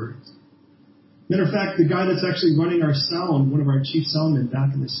covert. Matter of fact, the guy that's actually running our sound, one of our chief soundmen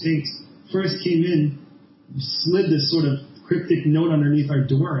back in the States, first came in, slid this sort of cryptic note underneath our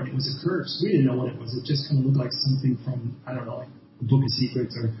door, and it was a curse. We didn't know what it was. It just kind of looked like something from, I don't know, like a Book of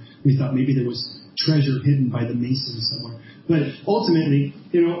Secrets, or we thought maybe there was treasure hidden by the Masons somewhere. But ultimately,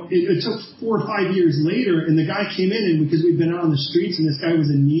 you know, it took 4 or 5 years later, and the guy came in, and because we'd been out on the streets, and this guy was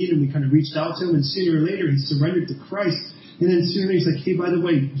in need, and we kind of reached out to him, and sooner or later he surrendered to Christ. And then sooner he's like, hey, by the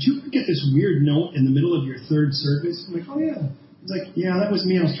way, did you ever get this weird note in the middle of your third service? I'm like, oh yeah. He's like, yeah, that was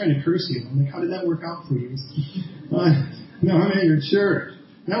me. I was trying to curse you. I'm like, how did that work out for you? No, I'm at your church.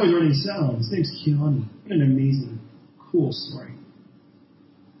 Now he's running sound. His name's Keanu. What an amazing, cool story.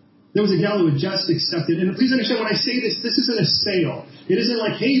 There was a gal who had just accepted, and please understand when I say this, this isn't a sale. It isn't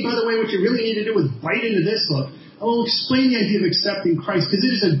like, hey, by the way, what you really need to do is bite into this. Look, I will explain the idea of accepting Christ, because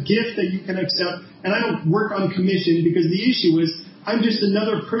it is a gift that you can accept, and I don't work on commission, because the issue is, I'm just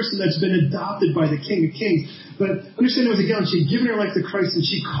another person that's been adopted by the King of Kings. But understand there was a gal, and she had given her life to Christ, and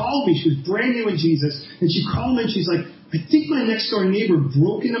she called me. She was brand new in Jesus, and she called me, and she's like, I think my next door neighbor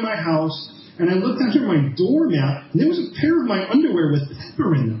broke into my house, and I looked under my doormat, and there was a pair of my underwear with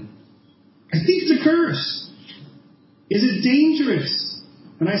pepper in them. I think it's a curse. Is it dangerous?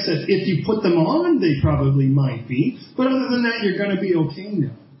 And I said, if you put them on, they probably might be. But other than that, you're going to be okay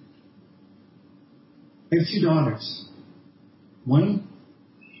now. I have 2 daughters. One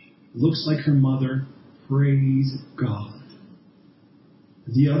looks like her mother. Praise God.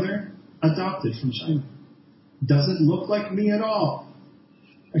 The other, adopted from China. Doesn't look like me at all.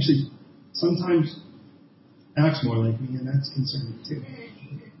 Actually, sometimes acts more like me, and that's concerning too.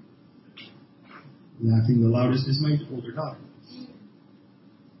 Laughing the loudest is my older daughter.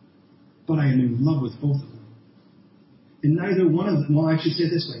 But I am in love with both of them. And neither one of them, well, I should say it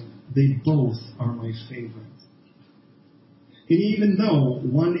this way, they both are my favorite. And even though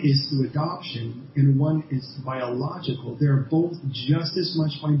one is through adoption and one is biological, they're both just as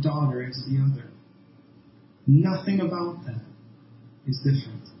much my daughter as the other. Nothing about that is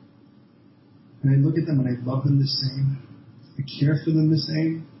different. And I look at them and I love them the same. I care for them the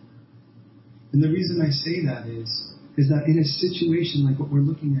same. And the reason I say that is that in a situation like what we're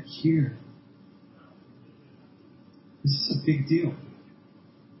looking at here, this is a big deal.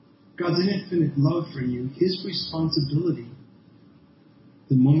 God's infinite love for you, His responsibility,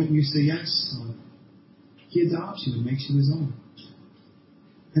 the moment you say yes, He adopts you and makes you His own.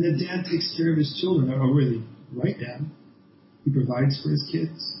 And a dad takes care of his children, or really, right dad. He provides for his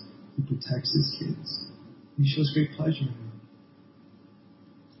kids. He protects his kids. He shows great pleasure in them.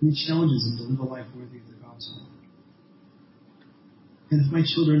 And He challenges them to live a life worthy of the gospel. And if my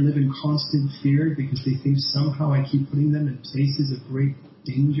children live in constant fear because they think somehow I keep putting them in places of great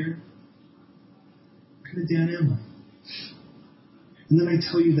danger, what kind of dad am I? And then I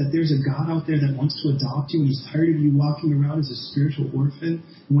tell you that there's a God out there that wants to adopt you, and He's tired of you walking around as a spiritual orphan.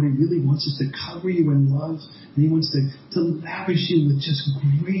 And what He really wants is to cover you in love, and He wants to lavish you with just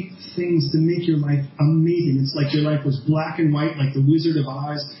great things to make your life amazing. It's like your life was black and white, like the Wizard of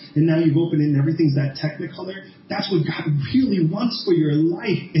Oz, and now you've opened it and everything's that Technicolor. That's what God really wants for your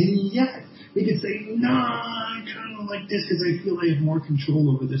life. And yet, we could say, nah, I kind of like this because I feel I have more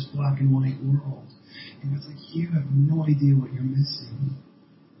control over this black and white world. And it's like, you have no idea what you're missing.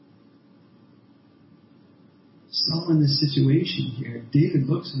 Saul in this situation here, David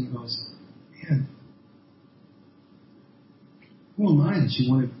looks and he goes, man, who am I that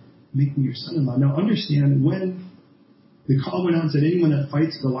you want to make me your son-in-law? Now understand, when the call went out and said, anyone that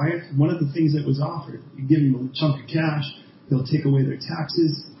fights Goliath, one of the things that was offered, you give him a chunk of cash, they'll take away their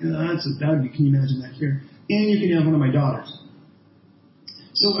taxes. Can you imagine that here? And you can have one of my daughters.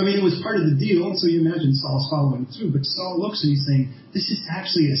 So, it was part of the deal, and so you imagine Saul's following through. But Saul looks and he's saying, this is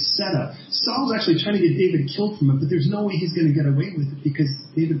actually a setup. Saul's actually trying to get David killed from it, but there's no way he's going to get away with it because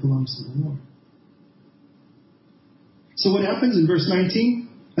David belongs to the Lord. So what happens in verse 19?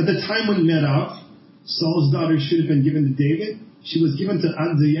 At the time when Merab, Saul's daughter, should have been given to David, she was given to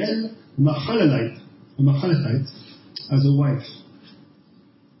Adziel, a Machalethite, as a wife.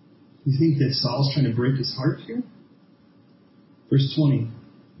 You think that Saul's trying to break his heart here? Verse 20.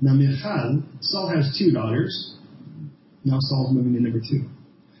 Now Michal, Saul has two daughters. Now Saul's moving to number 2.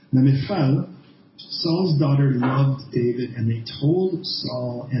 Now Michal, Saul's daughter, loved David, and they told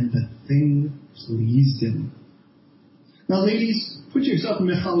Saul, and the thing pleased him. Now ladies, put yourself in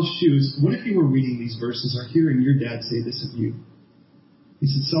Michal's shoes. What if you were reading these verses or hearing your dad say this of you? He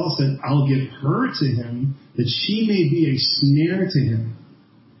said, Saul said, I'll give her to him that she may be a snare to him.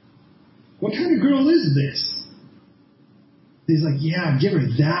 What kind of girl is this? He's like, yeah, give her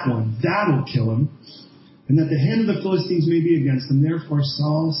that one. That'll kill him. And that the hand of the Philistines may be against him. Therefore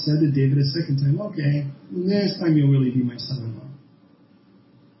Saul said to David a second time, okay, this time you'll really be my son-in-law.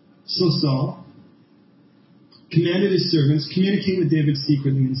 So Saul commanded his servants, communicate with David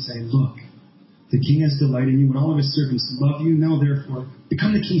secretly and say, look, the king has delight in you and all of his servants love you. Now therefore,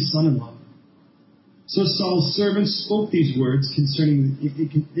 become the king's son-in-law. So Saul's servants spoke these words concerning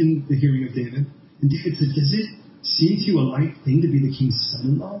in the hearing of David. And David said, does it seem to you a light thing to be the king's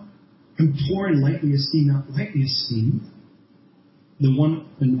son-in-law? And poor and lightly esteemed, not lightly esteemed. The one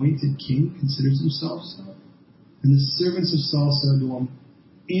anointed king considers himself so. And the servants of Saul said to him,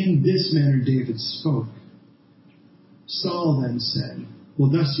 in this manner David spoke. Saul then said,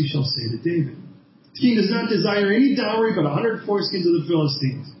 well, thus you shall say to David, the king does not desire any dowry but 100 foreskins of the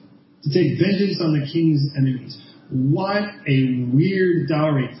Philistines, to take vengeance on the king's enemies. What a weird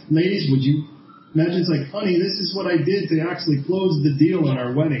dowry. Ladies, would you imagine? It's like, honey, this is what I did to actually close the deal on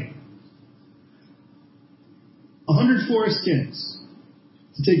our wedding. 100 foreskins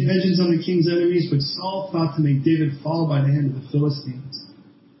to take vengeance on the king's enemies, but Saul thought to make David fall by the hand of the Philistines.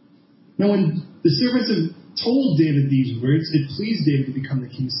 Now when the servants had told David these words, it pleased David to become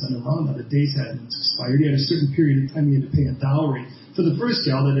the king's son-in-law. Now the days hadn't expired. He had a certain period of time he had to pay a dowry for the first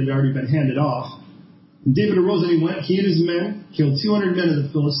gal that had already been handed off. And David arose and he went, he and his men, killed 200 men of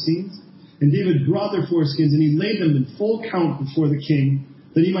the Philistines. And David brought their foreskins and he laid them in full count before the king,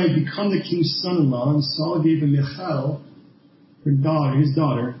 that he might become the king's son-in-law. And Saul gave him Michal, his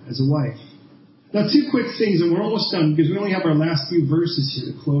daughter, as a wife. Now 2 quick things, and we're almost done because we only have our last few verses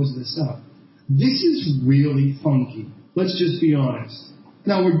here to close this up. This is really funky. Let's just be honest.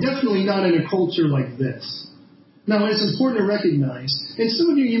 Now we're definitely not in a culture like this. Now, it's important to recognize, and some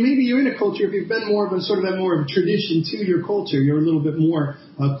of you, maybe you're in a culture, if you've been more of a tradition to your culture, you're a little bit more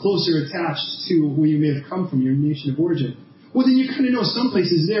closer attached to where you may have come from, your nation of origin. Well, then you kind of know some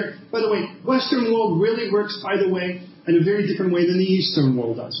places there. By the way, Western world really works, by the way, in a very different way than the Eastern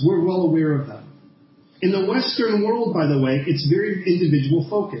world does. We're well aware of that. In the Western world, by the way, it's very individual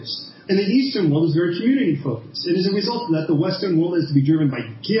focused. And the Eastern world is very community focused. And as a result of that, the Western world is to be driven by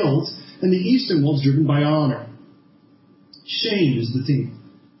guilt, and the Eastern world is driven by honor. Shame is the theme.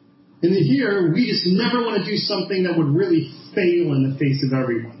 And here, we just never want to do something that would really fail in the face of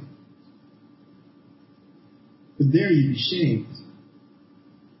everyone. But there you'd be shamed.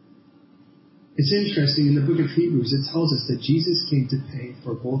 It's interesting, in the book of Hebrews, it tells us that Jesus came to pay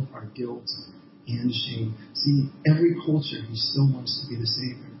for both our guilt and shame. See, every culture, he still wants to be the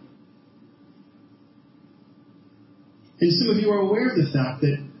Savior. And some of you are aware of the fact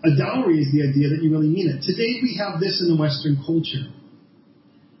that a dowry is the idea that you really mean it. Today we have this in the Western culture.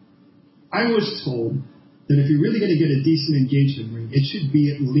 I was told that if you're really going to get a decent engagement ring, it should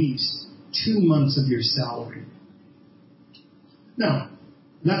be at least 2 months of your salary. Now,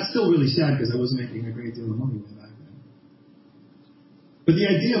 that's still really sad because I wasn't making a great deal of money back then. But the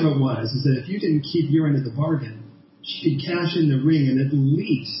idea of it is that if you didn't keep your end of the bargain, she could cash in the ring and at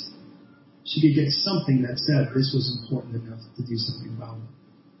least she could get something that said this was important enough to do something about it.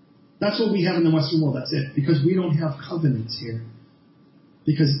 That's what we have in the Western world. That's it. Because we don't have covenants here.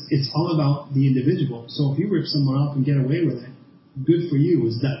 Because it's all about the individual. So if you rip someone off and get away with it, good for you.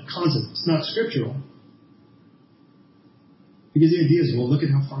 Is that concept? It's not scriptural. Because the idea is, well, look at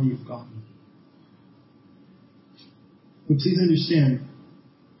how far you've gotten. But please understand,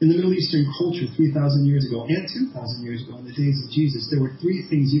 in the Middle Eastern culture 3,000 years ago and 2,000 years ago, in the days of Jesus, there were 3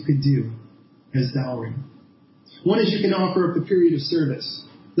 things you could do as dowry. One is you can offer up a period of service.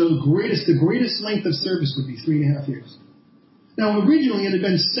 The greatest length of service would be 3.5 years. Now, originally it had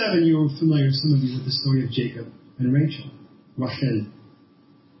been 7. You were familiar, some of you, with the story of Jacob and Rachel, Rachel.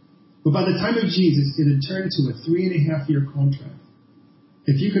 But by the time of Jesus, it had turned to a 3.5-year contract.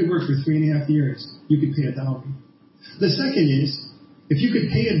 If you could work for 3.5 years, you could pay a dowry. The second is, if you could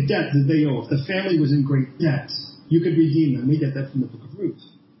pay a debt that they owe, if the family was in great debt, you could redeem them. We get that from the book of Ruth.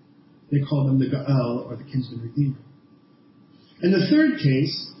 They call them the Gael, or the kinsman redeemer. And the third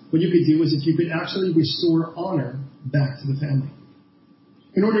case, what you could do is if you could actually restore honor back to the family.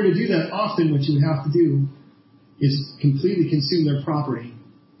 In order to do that, often what you would have to do is completely consume their property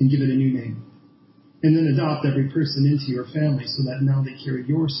and give it a new name. And then adopt every person into your family so that now they carry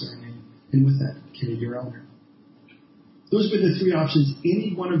your surname, and with that carry your honor. Those were the 3 options.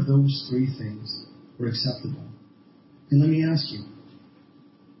 Any one of those 3 things were acceptable. And let me ask you,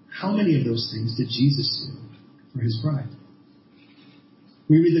 how many of those things did Jesus do for his bride?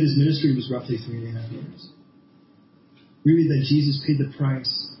 We read that his ministry was roughly 3.5 years. We read that Jesus paid the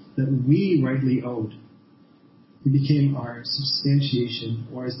price that we rightly owed. He became our substantiation,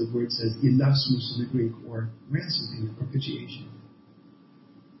 or as the word says, ilasmus in the Greek, or ransom payment, propitiation.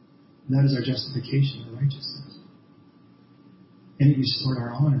 And that is our justification, our righteousness. And he restored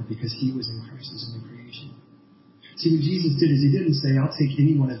our honor because he was in Christ as in the creation. See, what Jesus did is he didn't say, I'll take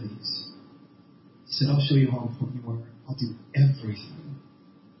any one of these. He said, I'll show you how important you are. I'll do everything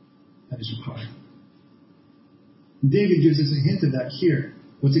that is required. David gives us a hint of that here.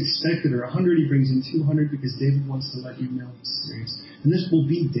 What's expected are 100, he brings in 200 because David wants to let you know he's serious. And this will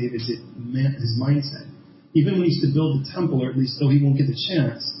be David's his mindset. Even when he's to build the temple, or at least though he won't get the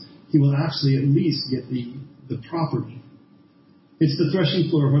chance, he will actually at least get the property. It's the threshing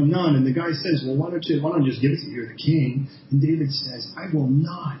floor of Ornan, and the guy says, well, why don't you just give it to you, you're the king? And David says, I will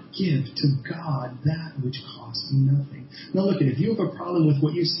not give to God that which costs me nothing. Now look, if you have a problem with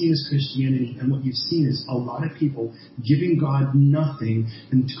what you've seen as Christianity, and what you've seen is a lot of people giving God nothing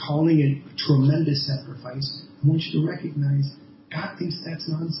and calling it tremendous sacrifice, I want you to recognize God thinks that's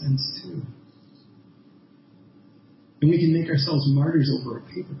nonsense too. And we can make ourselves martyrs over a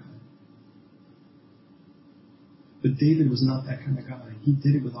paper cut. But David was not that kind of guy. He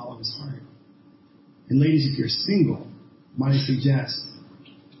did it with all of his heart. And ladies, if you're single, might I suggest,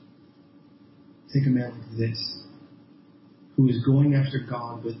 take a man like this, who is going after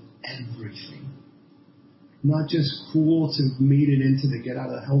God with everything. Not just cool to have made it into the get out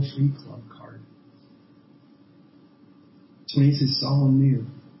of hell free club card. So when he says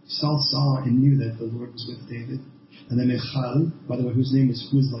Saul saw and knew that the Lord was with David. And then Michal, by the way, who is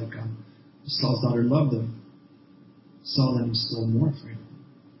like Saul's daughter, loved him. Saul then was still more afraid.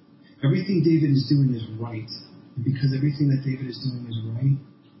 Everything David is doing is right. And because everything that David is doing is right,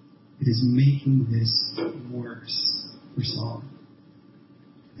 it is making this worse for Saul.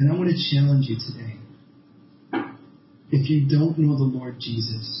 And I want to challenge you today. If you don't know the Lord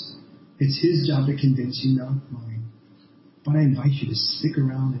Jesus, it's his job to convince you, not mine. But I invite you to stick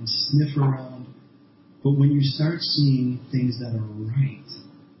around and sniff around. But when you start seeing things that are right,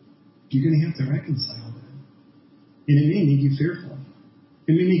 you're going to have to reconcile them. And it may make you fearful.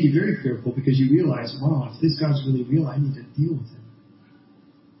 It may make you very fearful because you realize, wow, if this God's really real, I need to deal with him.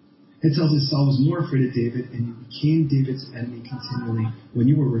 It tells us Saul was more afraid of David, and you became David's enemy continually. When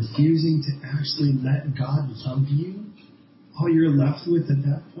you were refusing to actually let God love you, all you're left with at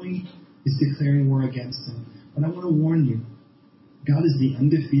that point is declaring war against him. But I want to warn you, God is the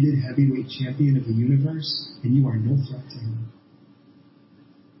undefeated heavyweight champion of the universe, and you are no threat to him.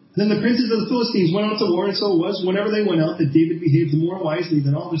 Then the princes of the Philistines went out to war, and so it was, whenever they went out, that David behaved more wisely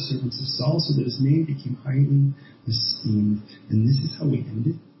than all the servants of Saul, so that his name became highly esteemed. And this is how we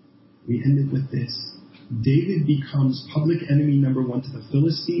ended. We ended with this. David becomes public enemy number one to the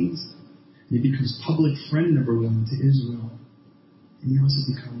Philistines, and he becomes public friend number one to Israel. And he also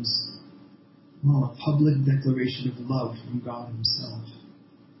becomes, a public declaration of love from God himself.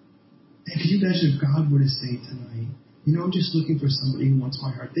 And could you imagine if God were to say tonight, I'm just looking for somebody who wants my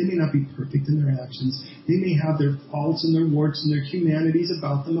heart. They may not be perfect in their actions. They may have their faults and their warts and their humanities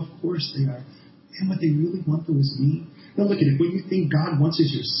about them. Of course they are. And what they really want, though, is me. Now look at it. What you think God wants is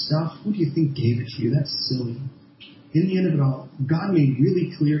your stuff. Who do you think gave it to you? That's silly. In the end of it all, God made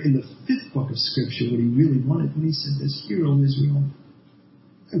really clear in the 5th book of Scripture what he really wanted when he said this, "Hear, O Israel,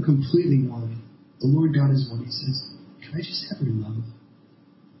 I'm completely one. The Lord God is one." He says, "Can I just have your love?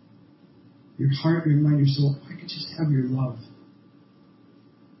 Your heart, your mind, your soul, if I could just have your love,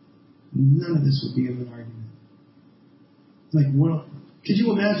 none of this would be of an argument." Like, what? Could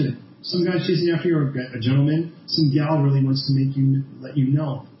you imagine? Some guy's chasing after you, or a gentleman, some gal really wants to let you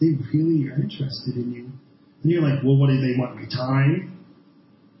know they really are interested in you. And you're like, well, what do they want? My time?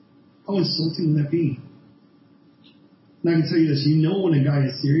 How insulting would that be? And I can tell you this, when a guy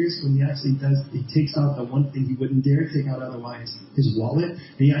is serious when he actually he takes out the one thing he wouldn't dare take out otherwise, his wallet,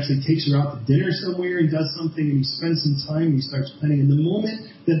 and he actually takes her out to dinner somewhere and does something, and he spends some time and he starts planning. And the moment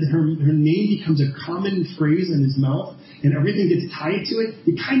that her name becomes a common phrase in his mouth and everything gets tied to it,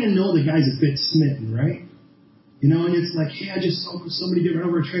 you kind of know the guy's a bit smitten, right? And it's like, hey, I just saw somebody get run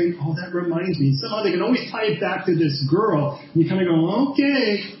over a train. Oh, that reminds me. And somehow they can always tie it back to this girl. And you kind of go,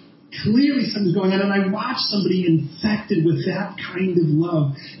 okay, clearly something's going on. And I watch somebody infected with that kind of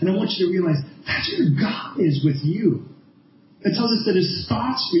love. And I want you to realize that's where God is with you. It tells us that his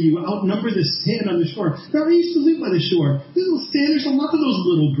thoughts for you outnumber the sand on the shore. Now, I used to live by the shore. There's a lot of those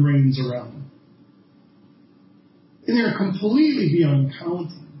little grains around. And they're completely beyond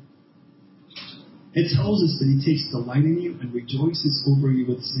counting. It tells us that he takes delight in you and rejoices over you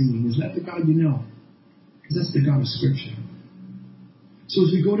with singing. Is that the God you know? Because that's the God of Scripture. So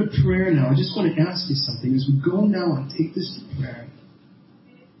as we go to prayer now, I just want to ask you something. As we go now and take this to prayer,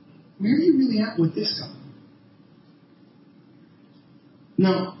 where are you really at with this God?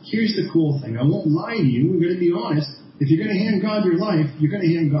 Now, here's the cool thing. I won't lie to you. We're going to be honest. If you're going to hand God your life, you're going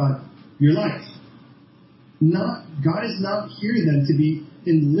to hand God your life. God is not here then to be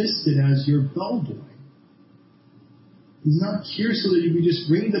enlisted as your bellboy. He's not here so that you can just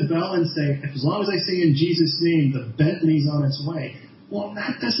ring the bell and say, as long as I say in Jesus' name, the Bentley's on its way. Well,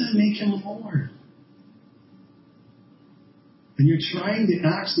 that doesn't make him Lord. And you're trying to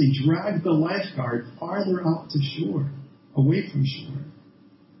actually drag the lifeguard farther out to shore, away from shore.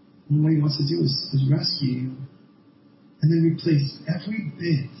 And what he wants to do is rescue you and then replace every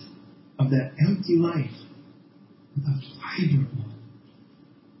bit of that empty life with a vibrant one.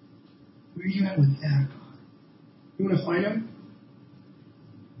 Where are you at with that, God? You want to find him?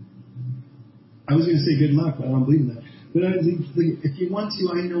 I was going to say good luck, but I don't believe in that. But if you want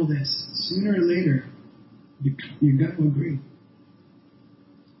to, I know this. Sooner or later, you've got to agree.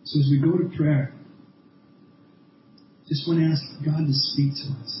 So as we go to prayer, just want to ask God to speak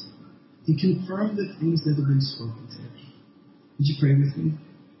to us. He confirmed the things that have been spoken to. Would you pray with me?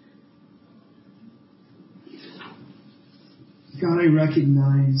 God, I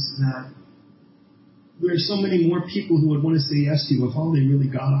recognize that there are so many more people who would want to say yes to you if all they really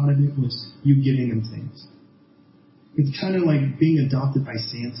got out of it was you giving them things. It's kind of like being adopted by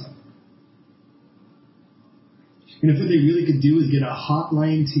Santa. And if what they really could do is get a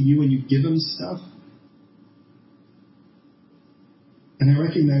hotline to you and you give them stuff, and I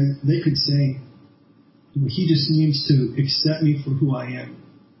recognize they could say, he just needs to accept me for who I am.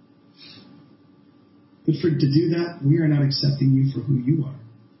 But to do that, we are not accepting you for who you are.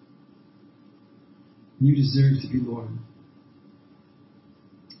 You deserve to be Lord.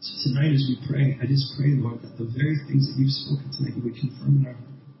 So tonight as we pray, I just pray, Lord, that the very things that you've spoken tonight, you would confirm in our heart.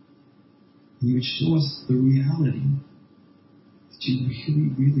 And you would show us the reality that you really,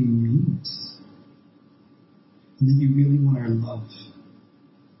 really mean this. And that you really want our love.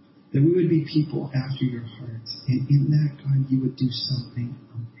 That we would be people after your heart. And in that, God, you would do something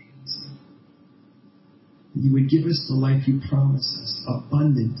amazing. That you would give us the life you promised us,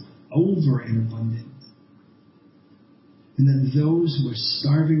 abundant, over and abundant. And then those who are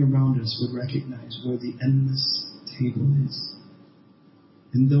starving around us would recognize where the endless table is.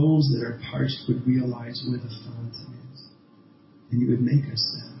 And those that are parched would realize where the fountain is. And you would make us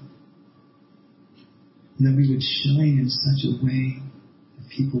that. And that we would shine in such a way that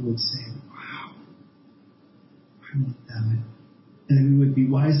people would say, wow, I want that. And that we would be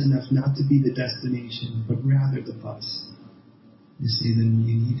wise enough not to be the destination, but rather the bus. To say that all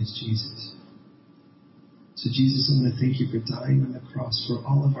you need is Jesus. So Jesus, I want to thank you for dying on the cross for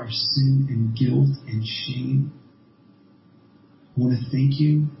all of our sin and guilt and shame. I want to thank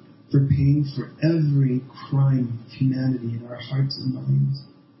you for paying for every crime of humanity in our hearts and minds.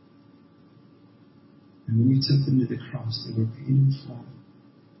 And when you took them to the cross, they were paid in full.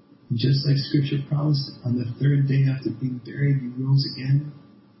 And just like Scripture promised, on the third day after being buried, you rose again.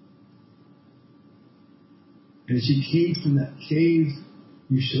 And as you came from that cave,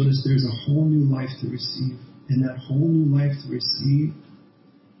 you showed us there's a whole new life to receive. And that whole new life to receive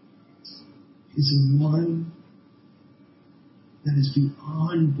is one that is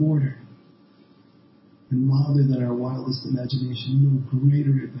beyond border and wilder than our wildest imagination, no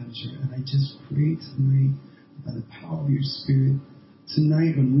greater adventure. And I just pray tonight, by the power of your Spirit,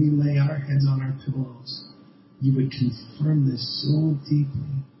 tonight when we lay our heads on our pillows, you would confirm this so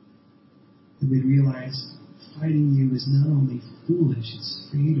deeply that we'd realize fighting you is not only foolish, it's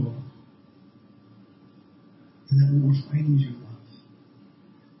fatal. And that what we're fighting is your love.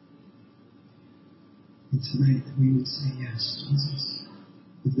 And tonight that we would say, yes, Jesus,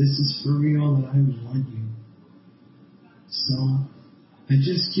 if this is for real, that I want you. So I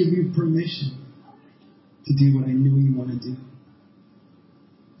just give you permission to do what I know you want to do.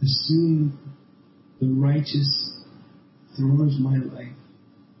 Assume the righteous throne of my life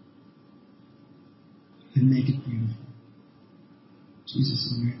and make it beautiful.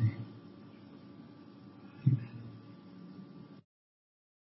 Jesus, in your name.